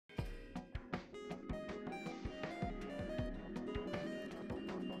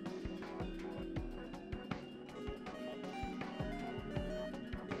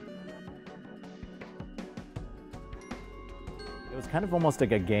was kind of almost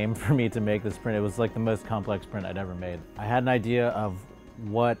like a game for me to make this print. It was like the most complex print I'd ever made. I had an idea of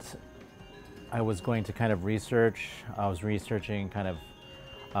what I was going to kind of research. I was researching kind of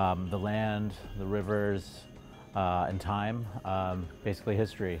the land, the rivers, and time, basically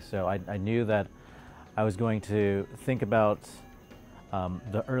history. So I knew that I was going to think about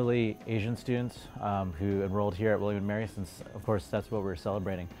the early Asian students who enrolled here at William & Mary, since of course that's what we're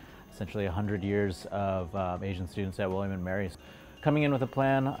celebrating. Essentially 100 years of Asian students at William & Mary. Coming in with a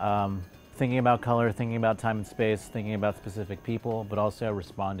plan, thinking about color, thinking about time and space, thinking about specific people, but also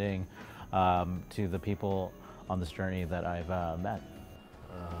responding to the people on this journey that I've met.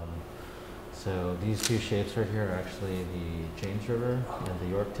 So these two shapes right here are actually the James River and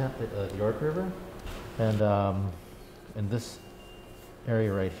the York River. And in this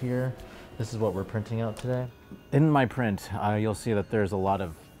area right here, this is what we're printing out today. In my print, you'll see that there's a lot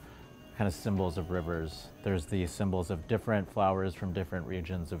of kind of symbols of rivers. There's the symbols of different flowers from different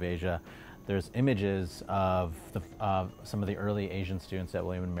regions of Asia. There's images of some of the early Asian students at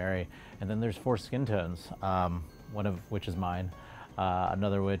William & Mary. And then there's 4 skin tones, one of which is mine,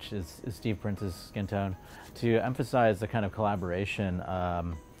 another which is Steve Prince's skin tone, to emphasize the kind of collaboration.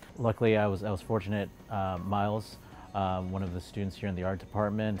 Luckily, I was fortunate. Miles, one of the students here in the art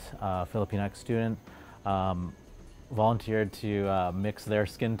department, Filipinx student, volunteered to mix their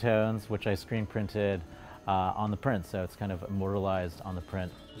skin tones, which I screen printed on the print, so it's kind of immortalized on the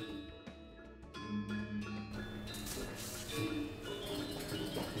print.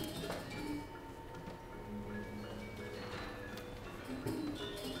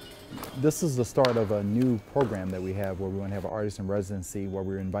 This is the start of a new program that we have where we want to have an artist in residency where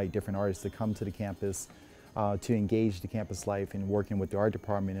we invite different artists to come to the campus to engage the campus life in working with the art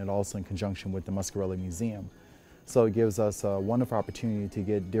department and also in conjunction with the Muscarelli Museum. So it gives us a wonderful opportunity to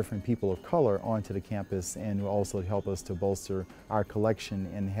get different people of color onto the campus and will also help us to bolster our collection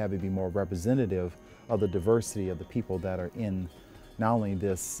and have it be more representative of the diversity of the people that are in not only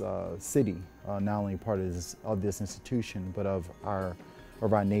this city, not only part of this institution, but of our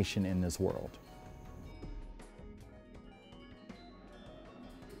nation in this world.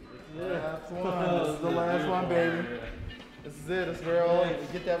 Last one. This is the last one, baby. This is it. This is where all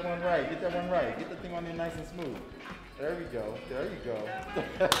get that one right. Get that one right. Get the thing on there nice and smooth. There we go. There you go.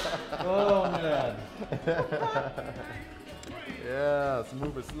 Oh man. Yeah,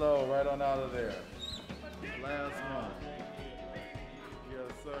 move it slow right on out of there. Last one.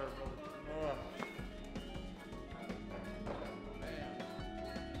 Yes, sir.